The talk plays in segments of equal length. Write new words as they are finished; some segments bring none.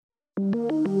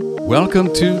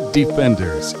Welcome to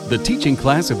Defenders, the teaching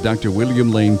class of Dr. William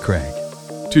Lane Craig.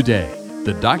 Today,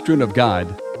 the Doctrine of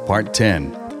God, Part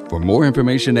 10. For more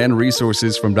information and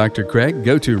resources from Dr. Craig,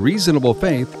 go to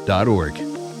reasonablefaith.org.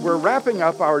 We're wrapping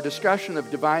up our discussion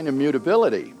of divine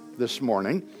immutability this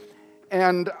morning,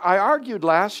 and I argued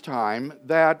last time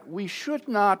that we should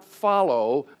not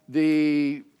follow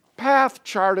the path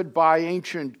charted by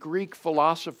ancient Greek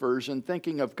philosophers in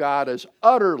thinking of God as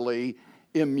utterly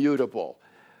immutable.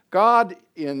 God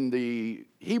in the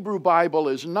Hebrew Bible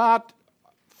is not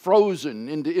frozen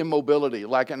into immobility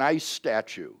like an ice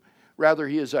statue. Rather,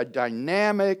 he is a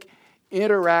dynamic,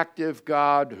 interactive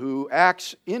God who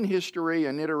acts in history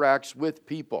and interacts with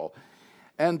people,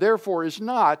 and therefore is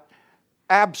not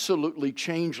absolutely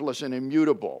changeless and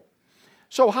immutable.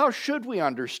 So how should we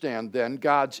understand then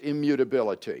God's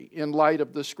immutability in light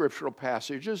of the scriptural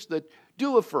passages that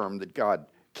do affirm that God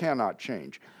cannot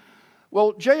change?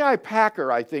 Well, J.I.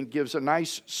 Packer, I think, gives a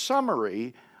nice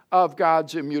summary of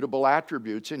God's immutable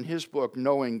attributes in his book,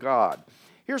 Knowing God.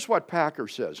 Here's what Packer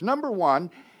says. Number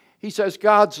one, he says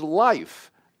God's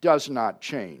life does not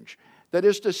change. That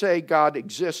is to say, God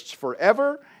exists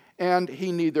forever, and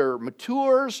he neither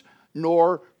matures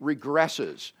nor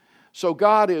regresses. So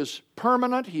God is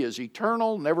permanent, he is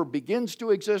eternal, never begins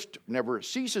to exist, never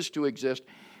ceases to exist,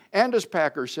 and as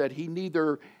Packer said, he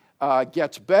neither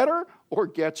gets better or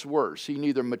gets worse. He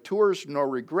neither matures nor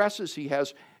regresses. He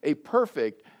has a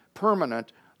perfect,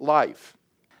 permanent life.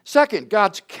 Second,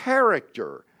 God's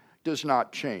character does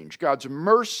not change. God's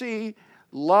mercy,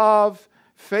 love,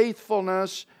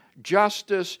 faithfulness,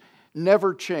 justice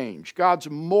never change. God's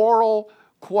moral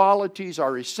qualities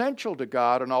are essential to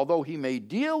God, and although he may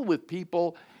deal with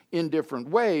people in different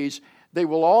ways, they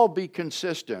will all be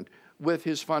consistent with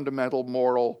his fundamental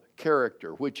moral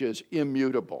character, which is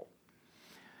immutable.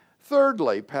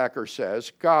 Thirdly, Packer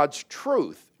says, God's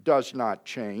truth does not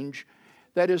change.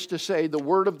 That is to say, the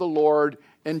word of the Lord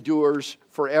endures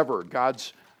forever.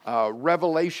 God's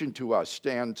revelation to us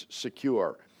stands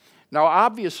secure. Now,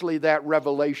 obviously, that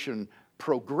revelation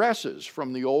progresses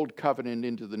from the Old Covenant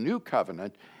into the New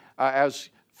Covenant as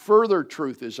further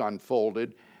truth is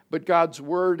unfolded, but God's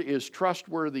word is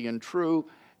trustworthy and true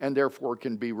and therefore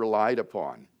can be relied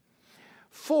upon.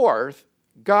 Fourth,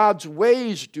 God's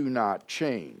ways do not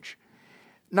change.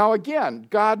 Now again,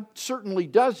 God certainly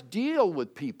does deal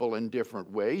with people in different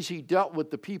ways. He dealt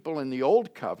with the people in the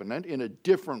Old Covenant in a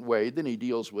different way than he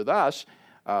deals with us.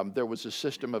 There was a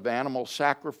system of animal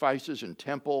sacrifices and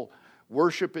temple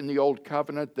worship in the Old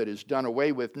Covenant that is done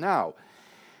away with now.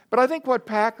 But I think what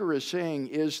Packer is saying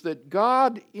is that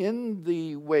God, in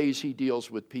the ways he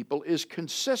deals with people, is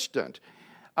consistent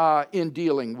in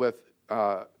dealing with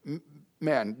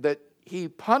men, that he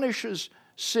punishes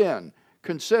sin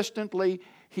consistently,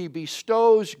 he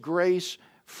bestows grace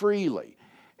freely.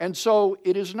 And so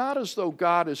it is not as though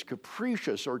God is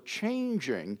capricious or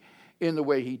changing in the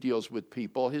way he deals with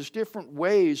people. His different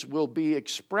ways will be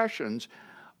expressions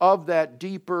of that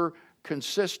deeper,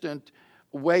 consistent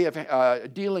way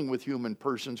of dealing with human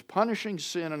persons, punishing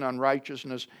sin and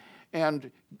unrighteousness,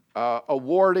 and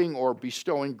awarding or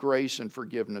bestowing grace and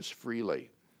forgiveness freely.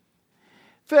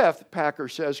 Fifth, Packer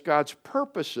says, God's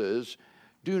purposes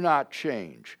do not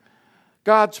change.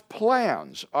 God's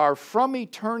plans are from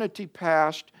eternity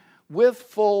past with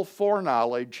full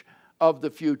foreknowledge of the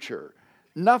future.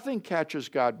 Nothing catches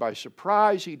God by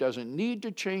surprise. He doesn't need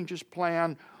to change his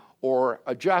plan or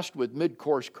adjust with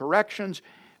mid-course corrections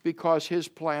because his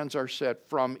plans are set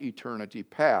from eternity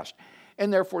past.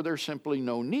 And therefore, there's simply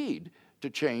no need to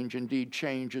change. Indeed,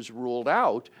 change is ruled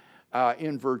out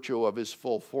in virtue of his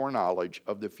full foreknowledge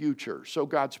of the future. So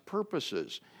God's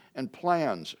purposes and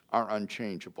plans are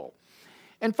unchangeable.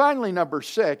 And finally, number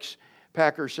 6,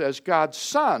 Packer says, God's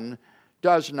Son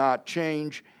does not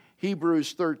change.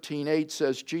 Hebrews 13:8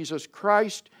 says, Jesus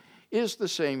Christ is the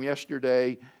same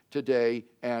yesterday, today,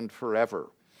 and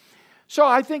forever. So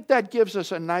I think that gives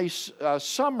us a nice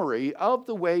summary of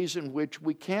the ways in which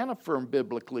we can affirm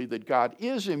biblically that God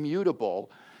is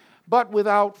immutable, but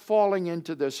without falling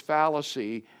into this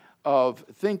fallacy of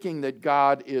thinking that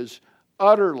God is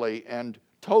utterly and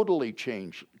totally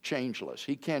changeless.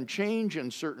 He can change in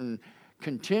certain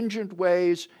contingent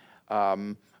ways,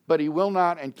 but he will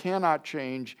not and cannot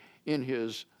change in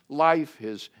his life,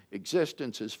 his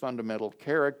existence, his fundamental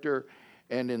character,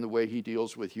 and in the way he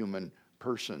deals with human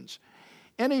persons.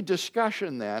 Any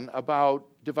discussion then about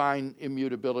divine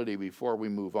immutability before we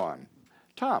move on?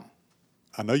 Tom?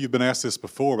 I know you've been asked this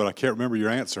before, but I can't remember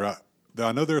your answer.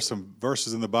 I know there are some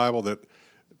verses in the Bible that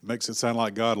makes it sound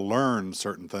like God learned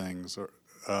certain things.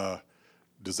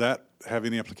 Does that have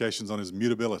any implications on his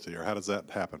mutability, or how does that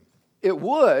happen? It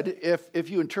would, if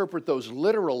you interpret those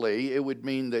literally, it would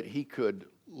mean that he could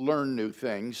learn new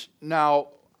things. Now,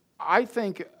 I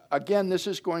think, again, this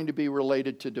is going to be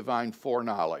related to divine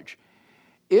foreknowledge.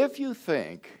 If you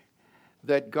think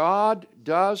that God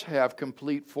does have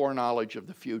complete foreknowledge of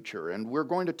the future, and we're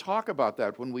going to talk about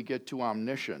that when we get to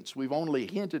omniscience, we've only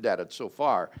hinted at it so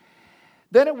far,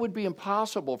 then it would be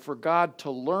impossible for God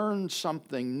to learn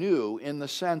something new in the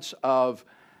sense of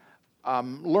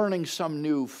learning some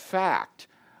new fact,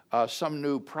 some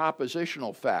new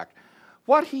propositional fact.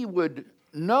 What he would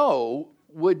know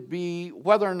would be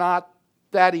whether or not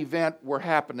that event were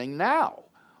happening now,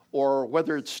 or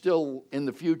whether it's still in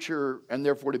the future and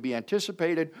therefore to be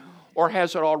anticipated, or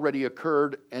has it already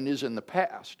occurred and is in the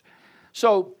past.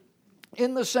 So,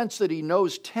 in the sense that he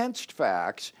knows tensed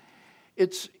facts,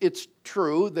 it's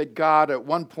true that God at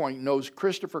one point knows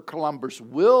Christopher Columbus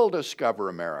will discover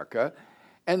America,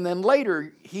 and then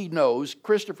later he knows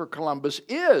Christopher Columbus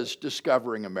is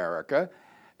discovering America,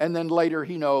 and then later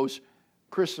he knows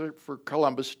Christopher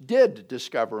Columbus did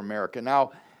discover America.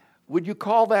 Now, would you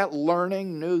call that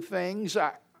learning new things?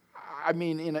 I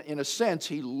mean, in a sense,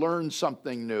 he learns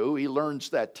something new. He learns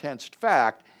that tensed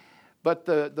fact, but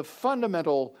the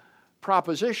fundamental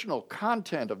propositional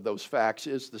content of those facts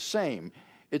is the same.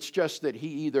 It's just that he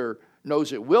either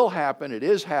knows it will happen, it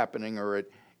is happening, or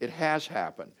it has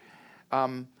happened.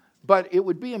 But it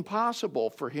would be impossible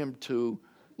for him to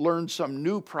learn some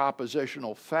new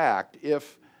propositional fact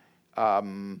if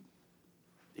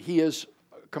he is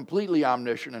completely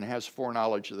omniscient and has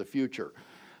foreknowledge of the future.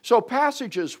 So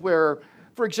passages where,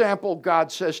 for example,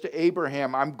 God says to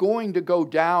Abraham, I'm going to go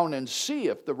down and see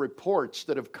if the reports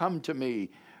that have come to me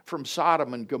from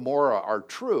Sodom and Gomorrah are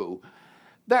true,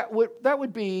 that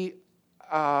would be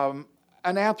an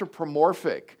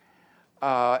anthropomorphic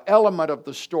element of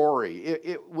the story.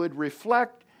 It would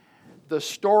reflect the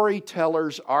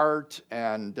storyteller's art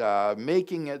and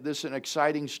making this an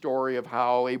exciting story of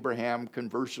how Abraham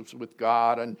converses with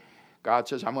God, and God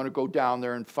says, I'm going to go down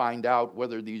there and find out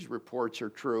whether these reports are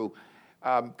true.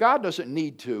 God doesn't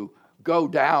need to go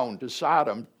down to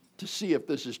Sodom to see if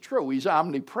this is true. He's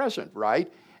omnipresent,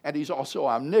 right? And he's also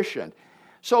omniscient.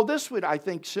 So this would, I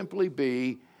think, simply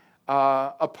be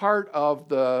a part of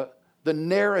the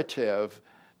narrative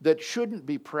that shouldn't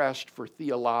be pressed for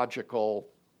theological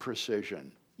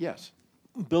precision. Yes?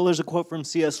 Bill, there's a quote from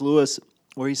C.S. Lewis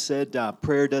where he said,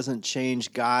 prayer doesn't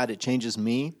change God, it changes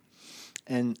me.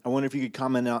 And I wonder if you could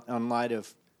comment on light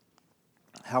of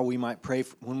how we might pray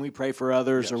when we pray for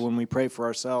others, yes, or when we pray for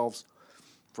ourselves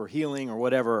for healing or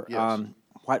whatever. Yes.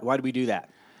 Why do we do that?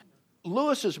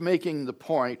 Lewis is making the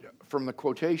point from the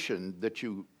quotation that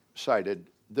you cited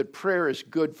that prayer is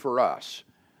good for us.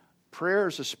 Prayer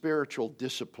is a spiritual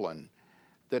discipline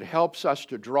that helps us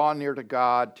to draw near to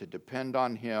God, to depend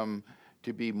on Him,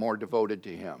 to be more devoted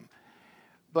to Him.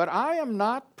 But I am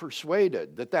not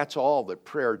persuaded that that's all that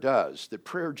prayer does, that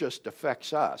prayer just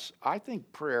affects us. I think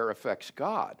prayer affects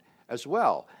God as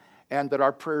well, and that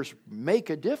our prayers make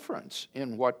a difference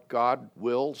in what God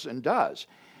wills and does.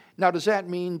 Now, does that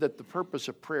mean that the purpose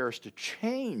of prayer is to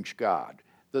change God,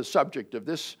 the subject of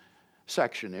this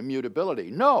section, immutability?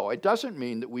 No, it doesn't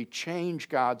mean that we change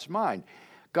God's mind.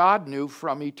 God knew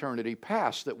from eternity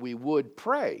past that we would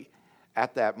pray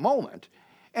at that moment.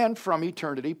 And from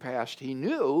eternity past, He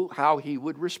knew how He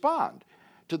would respond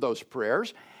to those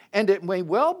prayers. And it may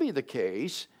well be the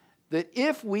case that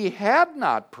if we had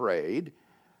not prayed,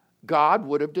 God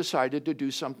would have decided to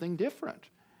do something different.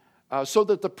 So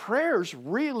that the prayers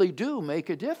really do make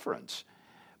a difference.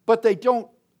 But they don't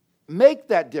make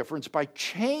that difference by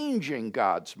changing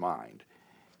God's mind.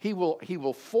 He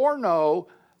will foreknow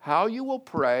how you will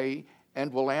pray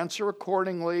and will answer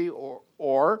accordingly,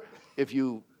 or if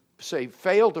you say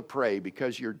fail to pray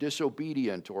because you're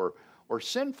disobedient or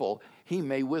sinful, He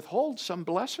may withhold some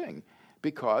blessing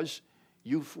because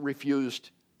you've refused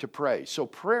to pray. So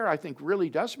prayer, I think, really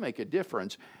does make a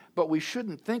difference, but we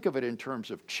shouldn't think of it in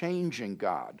terms of changing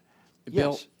God.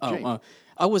 Bill, Yes,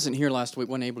 I wasn't here last week,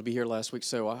 wasn't able to be here last week,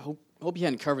 so I hope you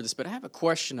hadn't covered this, but I have a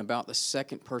question about the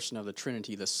second person of the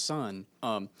Trinity, the Son.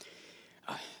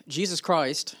 Jesus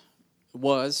Christ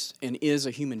was and is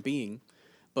a human being,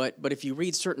 but if you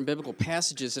read certain biblical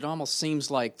passages, it almost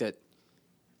seems like that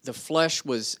the flesh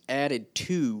was added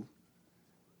to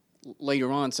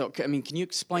later on. So, I mean, can you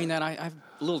explain that? I have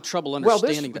a little trouble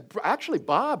understanding that. Actually,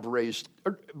 Bob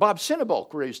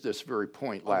Sinnebalk raised this very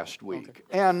point last week. Okay.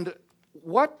 And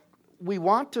what we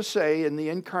want to say in the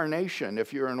incarnation,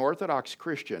 if you're an Orthodox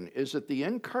Christian, is that the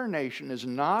incarnation is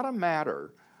not a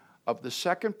matter of the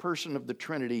second person of the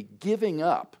Trinity giving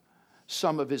up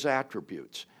some of His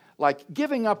attributes. like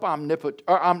giving up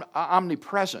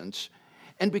omnipresence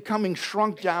and becoming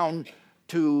shrunk down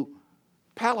to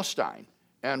Palestine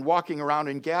and walking around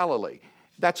in Galilee.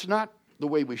 That's not the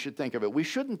way we should think of it. We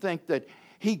shouldn't think that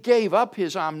he gave up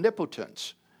his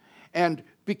omnipotence and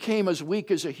became as weak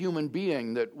as a human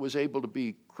being that was able to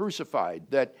be crucified,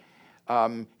 that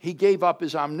he gave up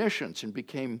his omniscience and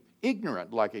became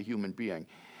ignorant like a human being.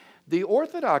 The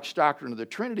Orthodox doctrine of the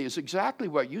Trinity is exactly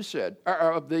what you said,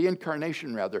 of the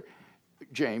incarnation rather,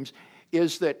 James,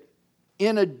 is that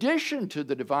in addition to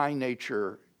the divine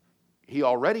nature he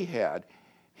already had,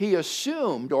 he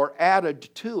assumed or added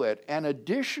to it an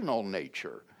additional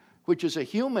nature, which is a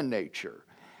human nature.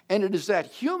 And it is that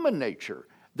human nature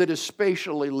that is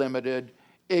spatially limited,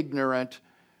 ignorant,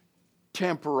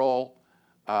 temporal,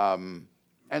 and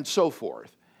so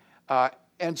forth.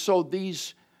 And so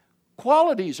these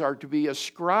qualities are to be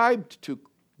ascribed to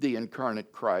the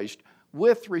incarnate Christ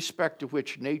with respect to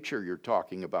which nature you're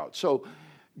talking about. So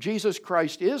Jesus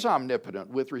Christ is omnipotent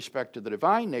with respect to the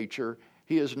divine nature.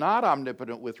 He is not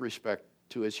omnipotent with respect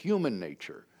to his human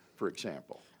nature, for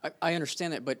example. I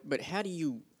understand that, but how do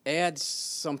you add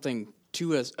something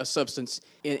to a substance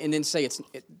and then say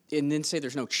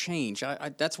there's no change?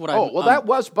 That's what that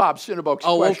was Bob Sinnebuch's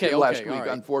question last week, right.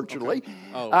 unfortunately. Okay.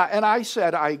 Oh. And I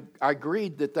said I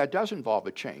agreed that does involve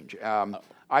a change.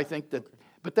 I think that,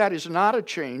 but that is not a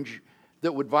change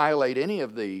that would violate any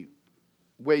of the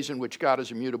ways in which God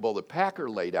is immutable that Packer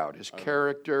laid out. His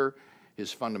character,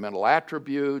 his fundamental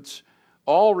attributes,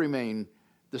 all remain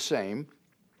the same.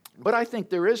 But I think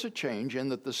there is a change in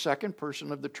that the second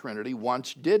person of the Trinity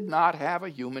once did not have a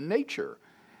human nature.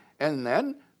 And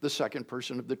then the second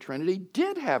person of the Trinity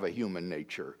did have a human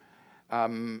nature,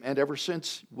 and ever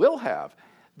since will have.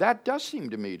 That does seem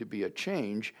to me to be a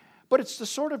change, but it's the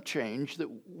sort of change that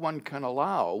one can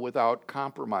allow without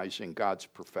compromising God's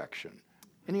perfection.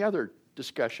 Any other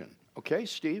discussion? Okay,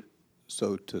 Steve?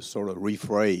 So to sort of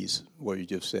rephrase what you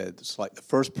just said, it's like the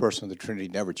first person of the Trinity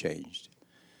never changed,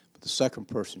 but the second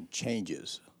person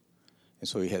changes. And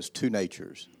so he has two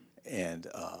natures. And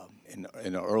in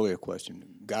an earlier question,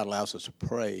 God allows us to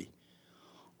pray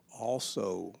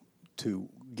also to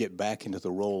get back into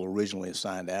the role originally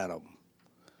assigned Adam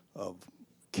of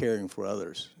caring for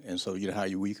others. And so you know how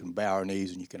we can bow our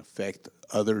knees and you can affect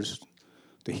others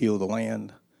to heal the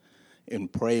land? In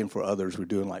praying for others, we're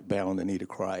doing like bowing the knee to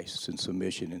Christ in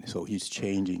submission. And so he's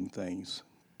changing things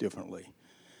differently.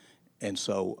 And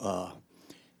so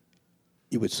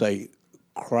you would say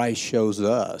Christ shows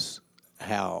us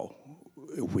how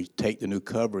if we take the new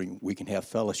covering, we can have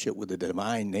fellowship with the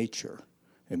divine nature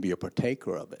and be a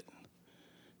partaker of it.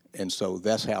 And so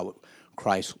that's how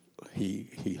Christ,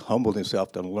 he humbled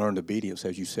himself and learned obedience,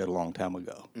 as you said a long time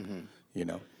ago, you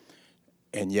know.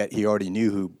 And yet he already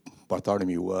knew who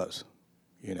Bartholomew was,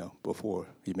 you know, before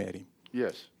he met him.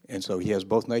 Yes. And so he has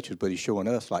both natures, but he's showing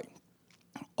us, like,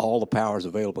 all the power is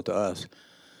available to us.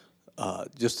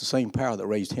 Just the same power that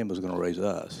raised him is going to raise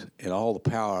us. And all the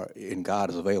power in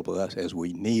God is available to us as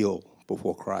we kneel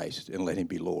before Christ and let him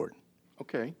be Lord.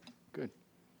 Okay, good.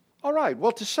 All right,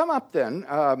 well, to sum up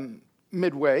then,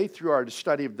 midway through our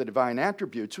study of the divine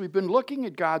attributes, we've been looking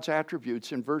at God's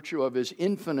attributes in virtue of his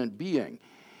infinite being.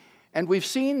 And we've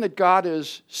seen that God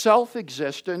is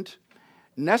self-existent,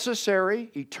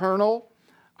 necessary, eternal,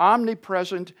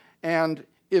 omnipresent, and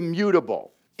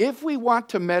immutable. If we want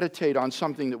to meditate on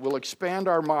something that will expand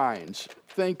our minds,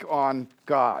 think on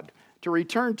God. To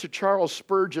return to Charles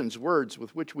Spurgeon's words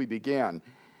with which we began,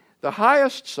 the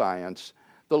highest science,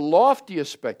 the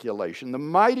loftiest speculation, the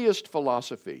mightiest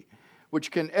philosophy,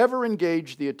 which can ever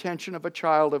engage the attention of a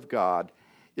child of God,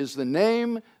 is the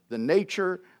name, the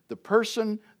nature, the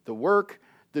person, the work,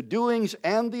 the doings,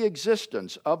 and the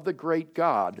existence of the great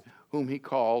God, whom he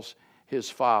calls his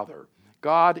Father.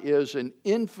 God is an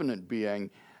infinite being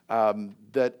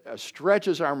that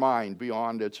stretches our mind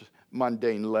beyond its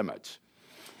mundane limits.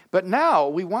 But now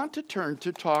we want to turn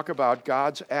to talk about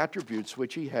God's attributes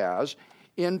which he has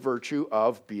in virtue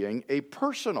of being a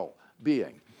personal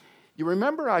being. You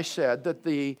remember I said that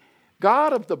the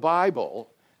God of the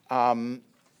Bible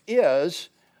is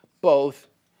both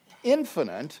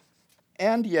infinite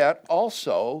and yet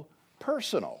also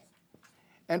personal.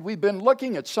 And we've been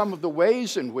looking at some of the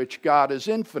ways in which God is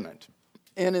infinite.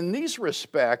 And in these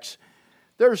respects,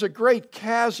 there's a great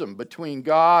chasm between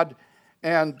God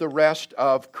and the rest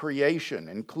of creation,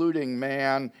 including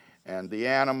man and the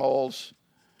animals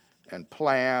and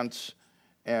plants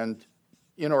and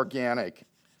inorganic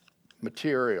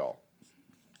material.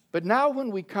 But now when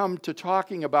we come to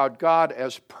talking about God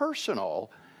as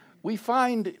personal, we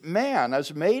find man,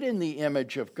 as made in the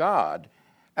image of God,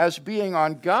 as being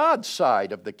on God's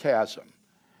side of the chasm.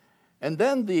 And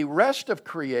then the rest of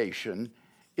creation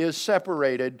is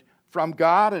separated from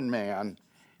God and man,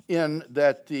 in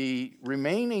that the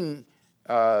remaining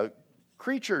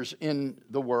creatures in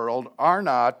the world are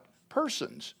not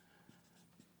persons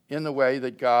in the way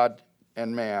that God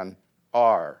and man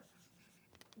are.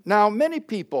 Now, many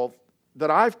people that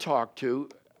I've talked to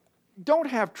don't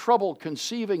have trouble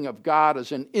conceiving of God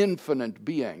as an infinite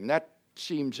being. That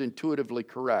seems intuitively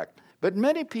correct. But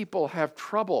many people have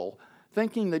trouble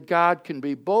thinking that God can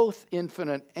be both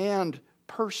infinite and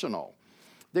personal.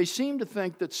 They seem to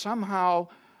think that somehow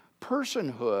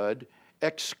personhood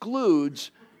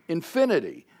excludes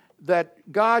infinity,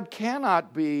 that God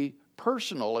cannot be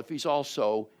personal if he's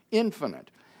also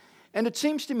infinite. And it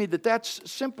seems to me that that's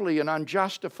simply an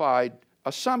unjustified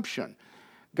assumption.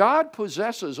 God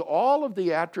possesses all of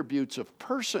the attributes of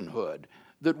personhood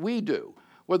that we do,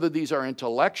 whether these are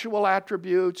intellectual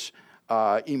attributes,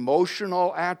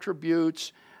 emotional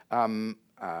attributes,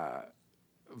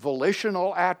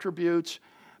 volitional attributes,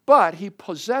 but he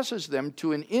possesses them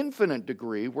to an infinite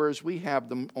degree, whereas we have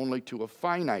them only to a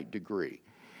finite degree.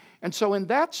 And so in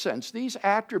that sense, these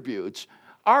attributes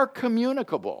are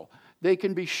communicable. They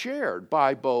can be shared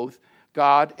by both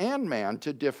God and man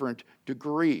to different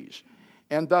degrees.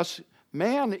 And thus,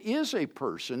 man is a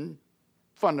person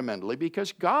fundamentally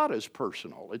because God is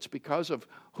personal. It's because of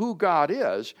who God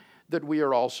is that we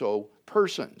are also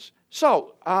persons.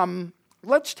 So,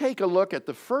 let's take a look at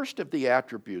the first of the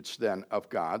attributes then of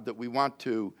God that we want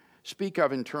to speak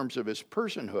of in terms of his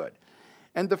personhood.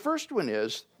 And the first one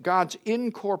is God's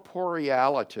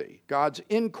incorporeality. God's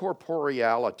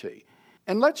incorporeality.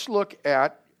 And let's look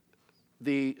at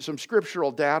some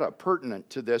scriptural data pertinent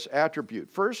to this attribute.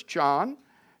 1 John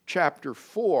chapter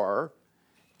 4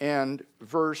 and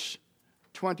verse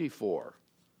 24.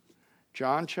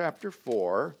 John chapter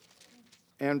 4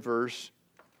 and verse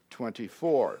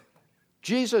 24.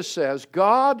 Jesus says,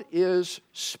 God is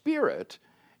spirit,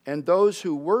 and those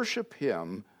who worship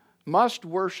him must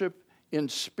worship in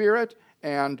spirit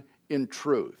and in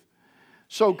truth.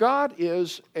 So God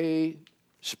is a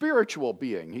spiritual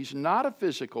being. He's not a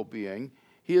physical being.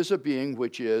 He is a being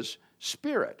which is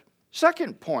spirit.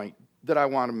 Second point that I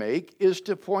want to make is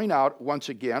to point out once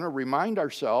again, or remind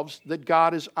ourselves, that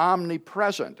God is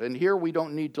omnipresent. And here we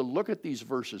don't need to look at these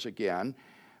verses again,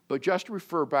 but just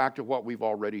refer back to what we've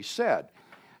already said.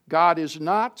 God is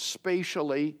not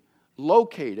spatially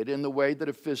located in the way that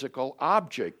a physical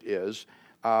object is.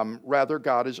 Rather,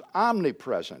 God is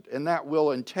omnipresent, and that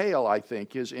will entail, I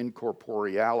think, his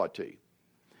incorporeality.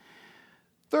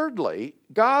 Thirdly,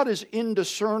 God is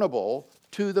indiscernible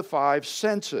to the five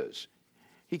senses.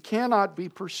 He cannot be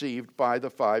perceived by the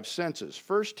five senses.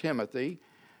 1 Timothy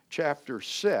chapter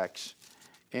 6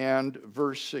 and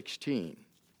verse 16.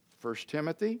 1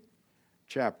 Timothy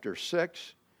chapter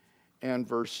 6 and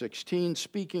verse 16,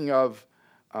 speaking of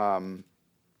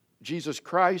Jesus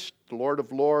Christ, the Lord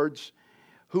of Lords,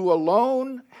 who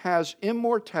alone has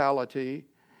immortality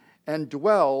and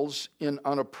dwells in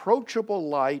unapproachable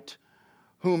light,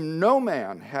 whom no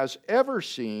man has ever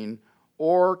seen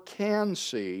or can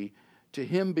see. To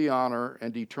him be honor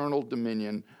and eternal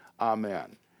dominion.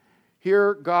 Amen.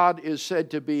 Here God is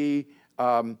said to be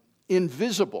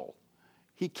invisible.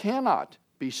 He cannot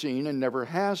be seen and never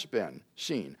has been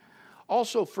seen.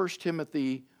 Also 1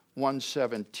 Timothy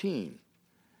 1:17.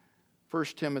 1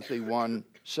 Timothy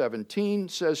 1:17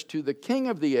 says, to the King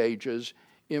of the ages,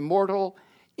 immortal,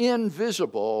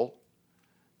 invisible,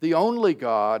 the only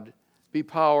God, be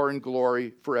power and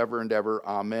glory forever and ever.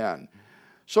 Amen.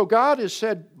 So God is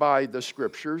said by the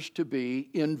Scriptures to be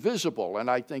invisible, and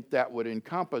I think that would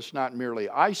encompass not merely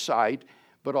eyesight,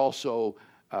 but also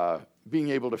being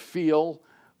able to feel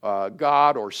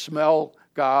God or smell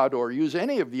God or use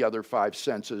any of the other five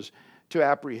senses to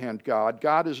apprehend God.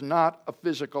 God is not a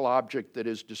physical object that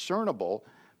is discernible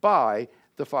by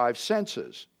the five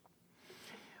senses.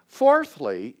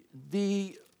 Fourthly,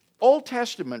 the Old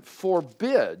Testament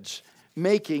forbids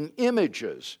making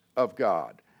images of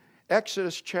God.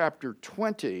 Exodus chapter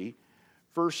 20,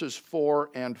 verses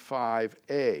 4 and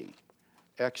 5a.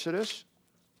 Exodus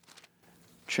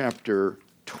chapter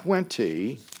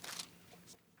 20,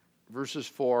 verses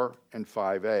 4 and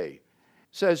 5a.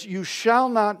 Says, you shall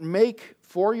not make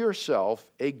for yourself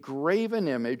a graven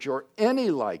image or any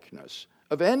likeness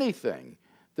of anything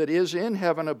that is in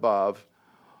heaven above,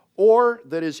 or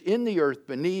that is in the earth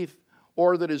beneath,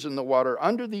 or that is in the water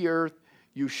under the earth.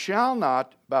 You shall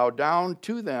not bow down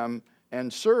to them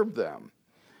and serve them.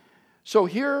 So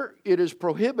here it is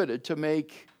prohibited to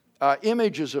make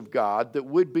images of God that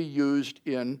would be used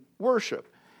in worship.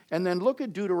 And then look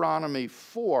at Deuteronomy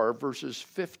 4, verses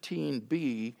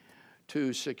 15b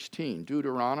to 16.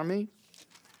 Deuteronomy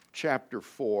chapter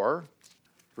 4,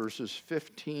 verses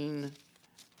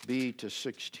 15b to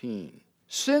 16.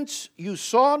 Since you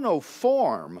saw no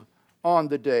form on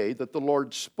the day that the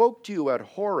Lord spoke to you at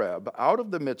Horeb out of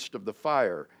the midst of the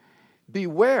fire,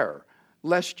 beware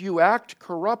lest you act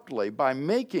corruptly by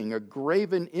making a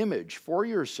graven image for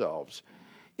yourselves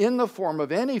in the form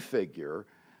of any figure,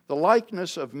 the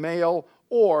likeness of male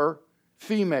or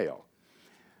female.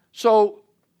 So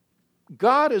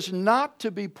God is not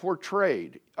to be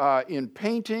portrayed in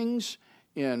paintings,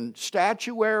 in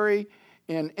statuary,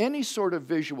 in any sort of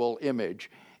visual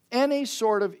image. Any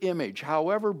sort of image,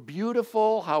 however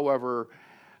beautiful, however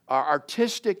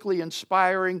artistically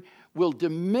inspiring, will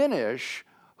diminish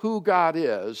who God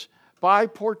is by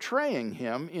portraying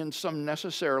him in some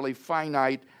necessarily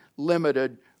finite,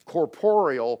 limited,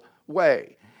 corporeal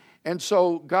way. And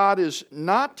so God is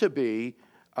not to be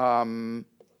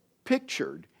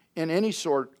pictured in any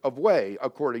sort of way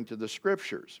according to the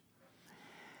Scriptures.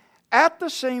 At the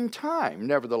same time,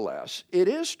 nevertheless, it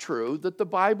is true that the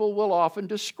Bible will often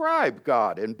describe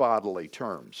God in bodily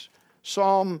terms.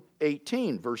 Psalm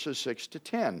 18, verses 6 to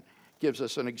 10, gives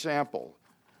us an example.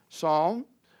 Psalm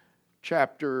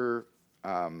chapter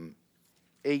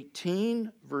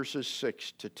 18, verses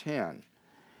 6 to 10.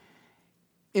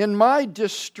 In my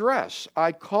distress,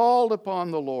 I called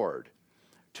upon the Lord.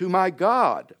 To my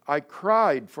God, I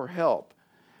cried for help.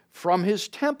 From his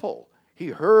temple, he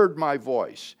heard my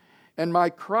voice, and my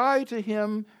cry to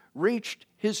him reached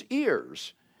his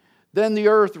ears. Then the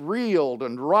earth reeled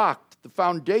and rocked. The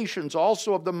foundations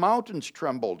also of the mountains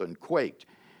trembled and quaked,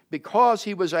 because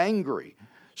he was angry.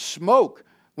 Smoke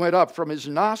went up from his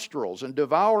nostrils, and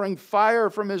devouring fire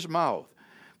from his mouth.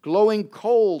 Glowing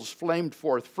coals flamed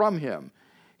forth from him.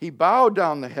 He bowed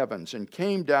down the heavens and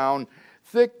came down.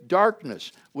 Thick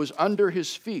darkness was under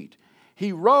his feet.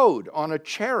 He rode on a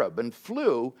cherub and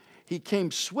flew. He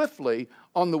came swiftly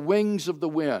on the wings of the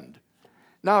wind.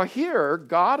 Now here,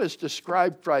 God is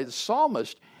described by the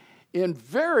psalmist in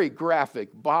very graphic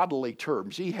bodily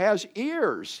terms. He has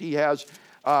ears. He has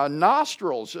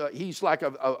nostrils. He's like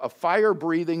a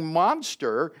fire-breathing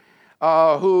monster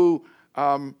who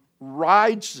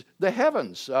rides the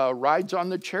heavens, rides on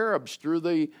the cherubs through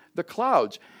the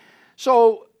clouds.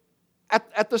 So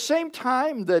at the same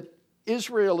time that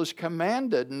Israel is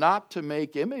commanded not to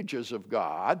make images of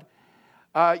God,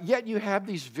 yet you have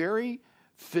these very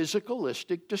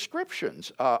physicalistic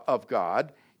descriptions of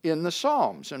God in the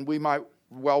Psalms, and we might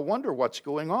well wonder what's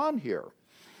going on here.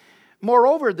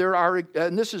 Moreover, there are,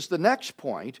 and this is the next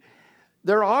point,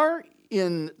 there are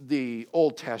in the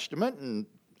Old Testament and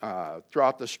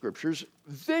throughout the Scriptures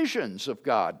visions of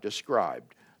God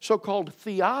described, so-called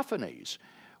theophanies,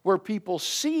 where people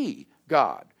see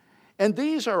God. And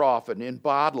these are often in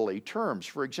bodily terms.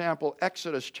 For example,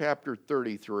 Exodus chapter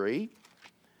 33,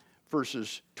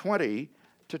 verses 20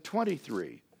 to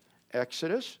 23.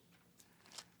 Exodus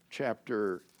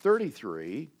chapter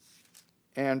 33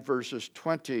 and verses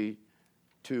 20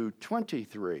 to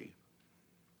 23.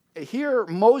 Here,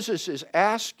 Moses is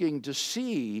asking to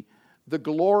see the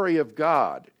glory of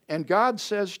God. And God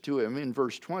says to him in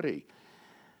verse 20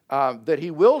 that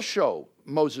he will show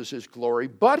Moses' glory,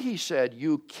 but he said,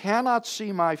 "You cannot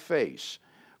see my face,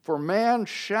 for man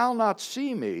shall not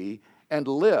see me and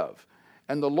live."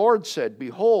 And the Lord said,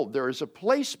 "Behold, there is a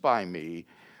place by me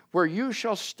where you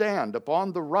shall stand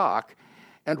upon the rock,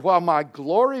 and while my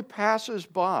glory passes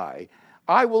by,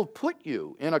 I will put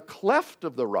you in a cleft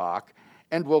of the rock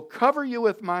and will cover you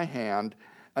with my hand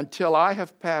until I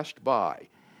have passed by.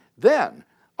 Then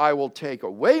I will take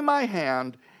away my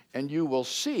hand, and you will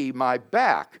see my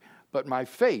back, but my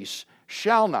face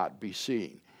shall not be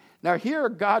seen." Now here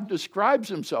God describes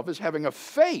himself as having a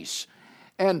face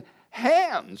and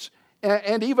hands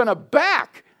and even a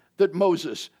back that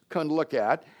Moses can look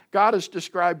at. God is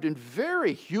described in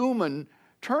very human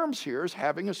terms here as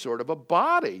having a sort of a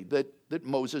body that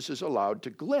Moses is allowed to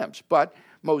glimpse, but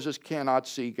Moses cannot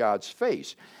see God's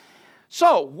face.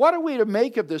 So what are we to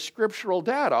make of this scriptural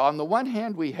data? On the one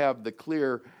hand, we have the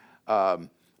clear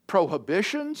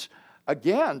prohibitions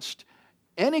against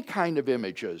any kind of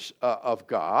images of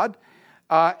God,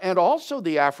 and also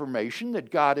the affirmation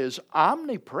that God is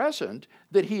omnipresent,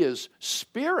 that he is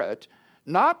spirit,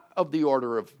 not of the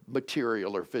order of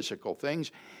material or physical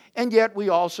things. And yet we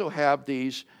also have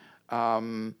these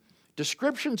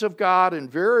descriptions of God in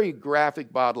very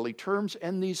graphic bodily terms,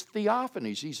 and these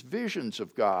theophanies, these visions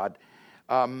of God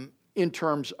in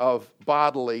terms of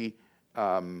bodily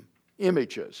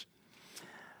images.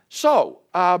 So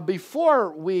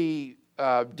before we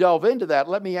delve into that,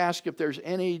 let me ask if there's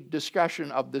any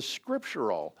discussion of the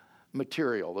scriptural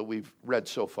material that we've read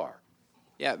so far.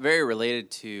 Yeah, very related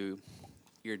to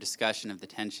your discussion of the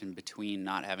tension between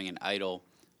not having an idol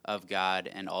of God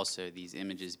and also these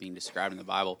images being described in the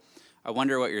Bible. I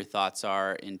wonder what your thoughts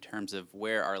are in terms of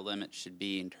where our limits should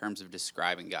be in terms of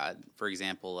describing God. For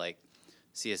example, like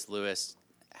C.S. Lewis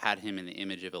had him in the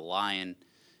image of a lion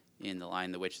in The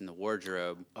Lion, the Witch, and the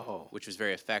Wardrobe, which was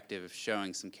very effective of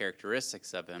showing some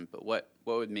characteristics of him. But what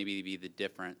would maybe be the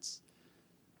difference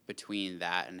between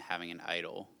that and having an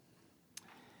idol?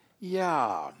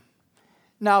 Yeah.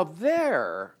 Now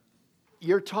there,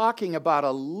 you're talking about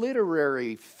a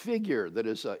literary figure that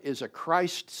is a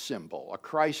Christ symbol, a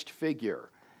Christ figure.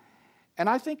 And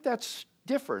I think that's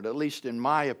different, at least in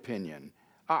my opinion.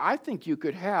 I think you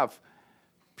could have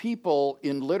people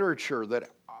in literature that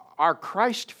are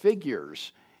Christ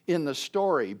figures in the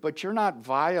story, but you're not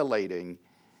violating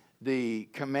the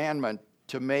commandment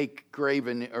to make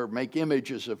graven or make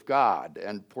images of God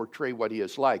and portray what he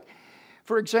is like.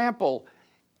 For example,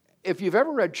 if you've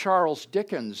ever read Charles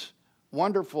Dickens'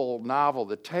 wonderful novel,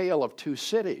 The Tale of Two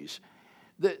Cities,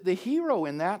 the hero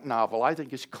in that novel, I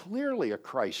think, is clearly a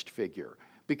Christ figure,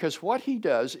 because what he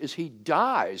does is he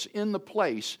dies in the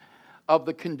place of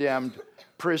the condemned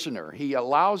prisoner. He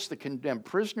allows the condemned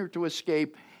prisoner to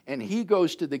escape, and he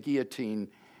goes to the guillotine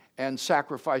and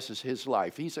sacrifices his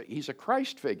life. He's a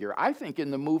Christ figure. I think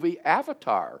in the movie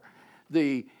Avatar,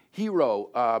 the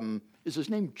hero, is his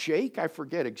name Jake? I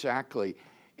forget exactly.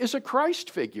 Is a Christ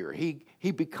figure.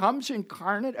 He becomes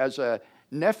incarnate as a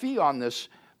Nephi on this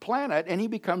planet, and he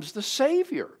becomes the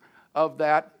savior of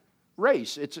that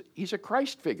race. He's a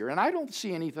Christ figure, and I don't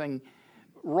see anything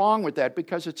wrong with that,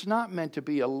 because it's not meant to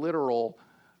be a literal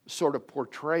sort of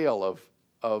portrayal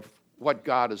of what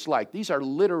God is like. These are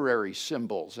literary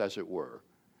symbols, as it were.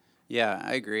 Yeah,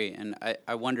 I agree. And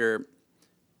I wonder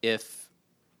if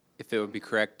it would be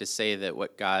correct to say that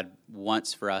what God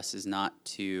wants for us is not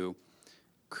to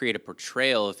create a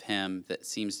portrayal of him that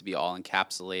seems to be all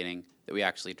encapsulating, that we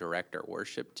actually direct our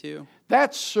worship to.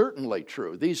 That's certainly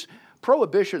true. These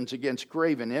prohibitions against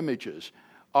graven images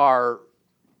are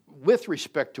with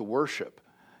respect to worship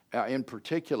in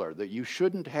particular, that you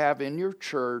shouldn't have in your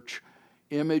church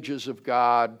images of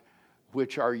God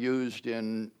which are used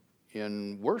in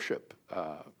worship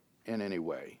in any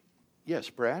way. Yes,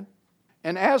 Brad?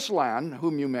 And Aslan,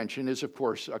 whom you mentioned, is of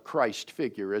course a Christ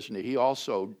figure, isn't he? He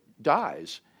also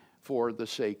dies for the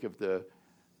sake of the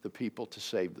people to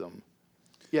save them.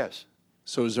 Yes?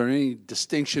 So is there any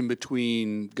distinction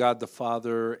between God the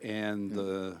Father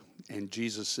and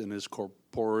Jesus in his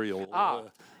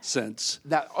corporeal sense?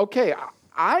 Now, okay,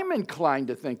 I'm inclined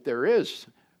to think there is,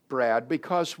 Brad,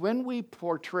 because when we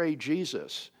portray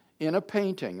Jesus in a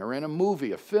painting or in a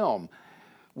movie, a film,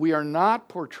 we are not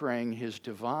portraying his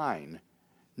divine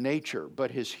nature,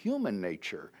 but his human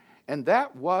nature. And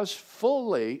that was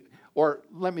fully, or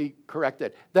let me correct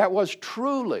that, that was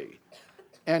truly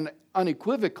and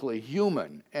unequivocally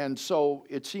human. And so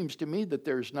it seems to me that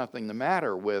there's nothing the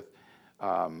matter with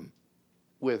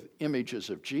images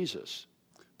of Jesus.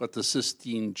 But the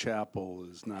Sistine Chapel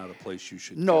is not a place you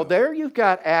should No, go. there you've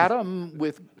got Adam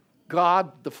with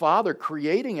God the Father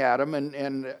creating Adam,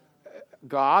 and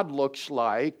God looks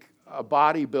like a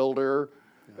bodybuilder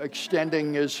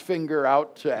extending his finger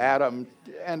out to Adam.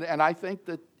 And I think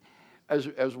that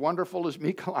as wonderful as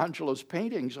Michelangelo's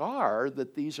paintings are,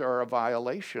 that these are a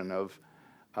violation of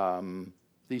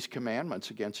these commandments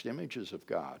against images of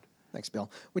God. Thanks,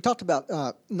 Bill. We talked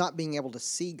about not being able to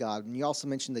see God, and you also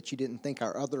mentioned that you didn't think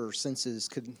our other senses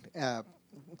could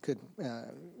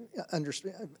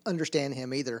understand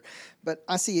him either. But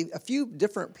I see a few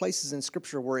different places in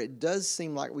Scripture where it does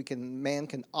seem like man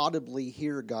can audibly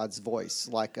hear God's voice,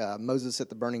 like Moses at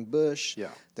the burning bush,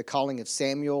 the calling of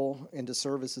Samuel into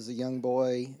service as a young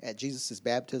boy at Jesus'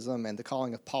 baptism, and the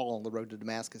calling of Paul on the road to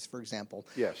Damascus, for example.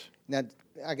 Yes. Now,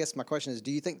 I guess my question is,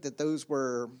 do you think that those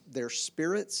were their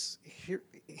spirits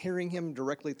hearing him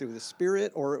directly through the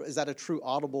Spirit, or is that a true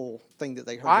audible thing that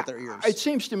they heard with their ears? It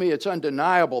seems to me it's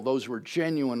undeniable those were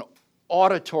genuine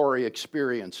auditory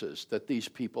experiences that these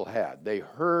people had. They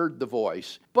heard the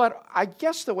voice. But I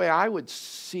guess the way I would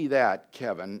see that,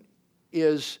 Kevin,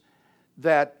 is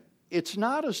that it's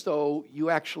not as though you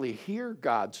actually hear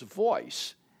God's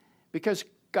voice, because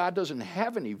God doesn't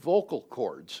have any vocal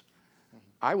cords.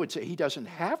 I would say he doesn't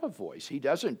have a voice. He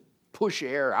doesn't push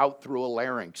air out through a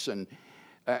larynx and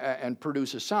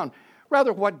produce a sound.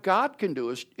 Rather, what God can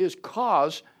do is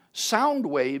cause sound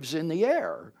waves in the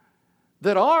air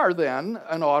that are then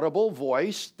an audible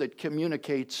voice that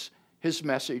communicates his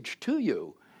message to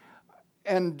you.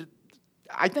 And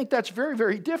I think that's very,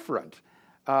 very different.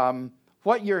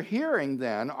 What you're hearing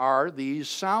then are these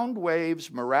sound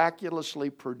waves miraculously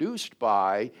produced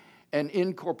by an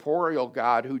incorporeal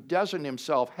God who doesn't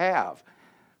himself have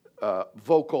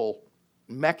vocal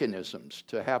mechanisms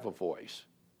to have a voice.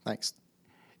 Thanks.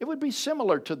 It would be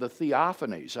similar to the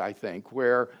theophanies, I think,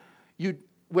 where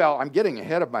I'm getting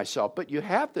ahead of myself, but you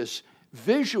have this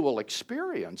visual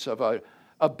experience of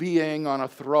a being on a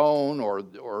throne or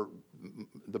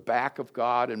the back of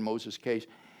God in Moses' case.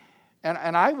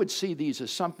 And I would see these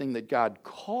as something that God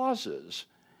causes,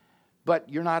 but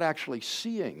you're not actually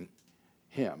seeing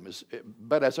him.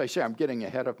 But as I say, I'm getting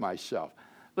ahead of myself.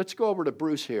 Let's go over to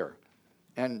Bruce here.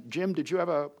 And Jim, did you have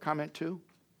a comment too?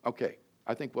 Okay,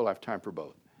 I think we'll have time for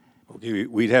both. Okay,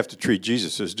 we'd have to treat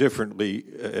Jesus as different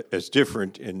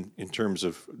in terms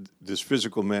of this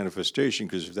physical manifestation,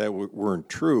 because if that weren't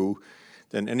true,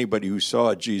 then anybody who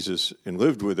saw Jesus and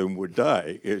lived with him would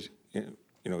die.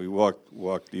 He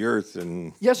walked the earth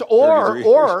and yes,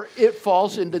 or it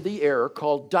falls into the error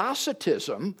called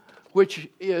Docetism, which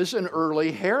is an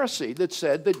early heresy that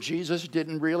said that Jesus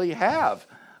didn't really have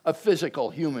a physical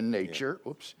human nature.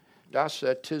 Yeah. Oops,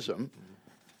 Docetism,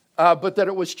 but that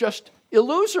it was just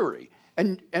illusory,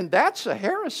 and that's a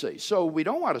heresy. So we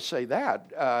don't want to say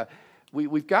that.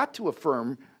 We've got to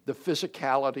affirm the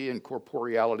physicality and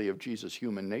corporeality of Jesus'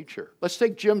 human nature. Let's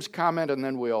take Jim's comment, and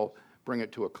then we'll bring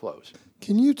it to a close.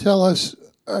 Can you tell us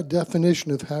a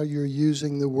definition of how you're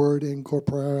using the word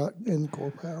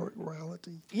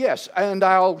incorporeality? Yes, and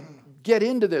I'll get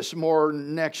into this more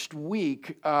next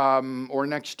week or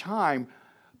next time,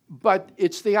 but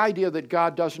it's the idea that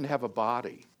God doesn't have a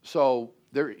body. So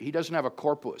he doesn't have a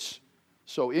corpus.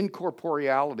 So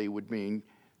incorporeality would mean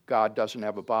God doesn't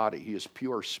have a body. He is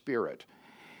pure spirit.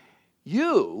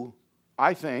 You,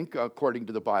 I think, according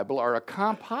to the Bible, are a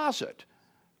composite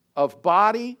of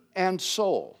body and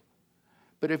soul.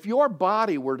 But if your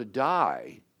body were to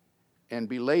die and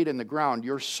be laid in the ground,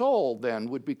 your soul then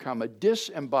would become a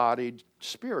disembodied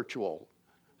spiritual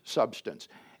substance.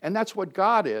 And that's what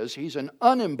God is. He's an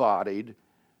unembodied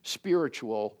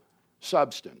spiritual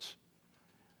substance.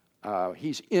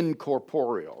 He's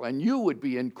incorporeal. And you would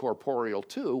be incorporeal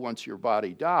too once your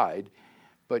body died,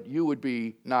 but you would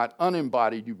be not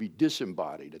unembodied, you'd be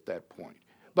disembodied at that point.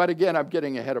 But again, I'm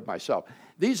getting ahead of myself.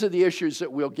 These are the issues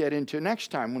that we'll get into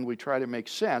next time when we try to make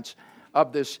sense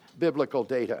of this biblical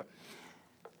data.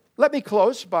 Let me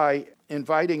close by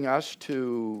inviting us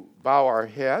to bow our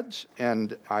heads,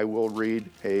 and I will read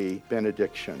a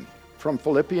benediction. From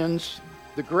Philippians,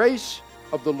 the grace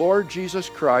of the Lord Jesus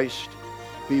Christ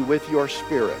be with your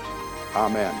spirit.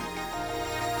 Amen.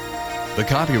 The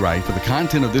copyright for the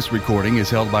content of this recording is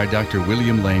held by Dr.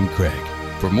 William Lane Craig.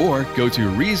 For more, go to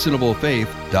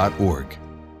reasonablefaith.org.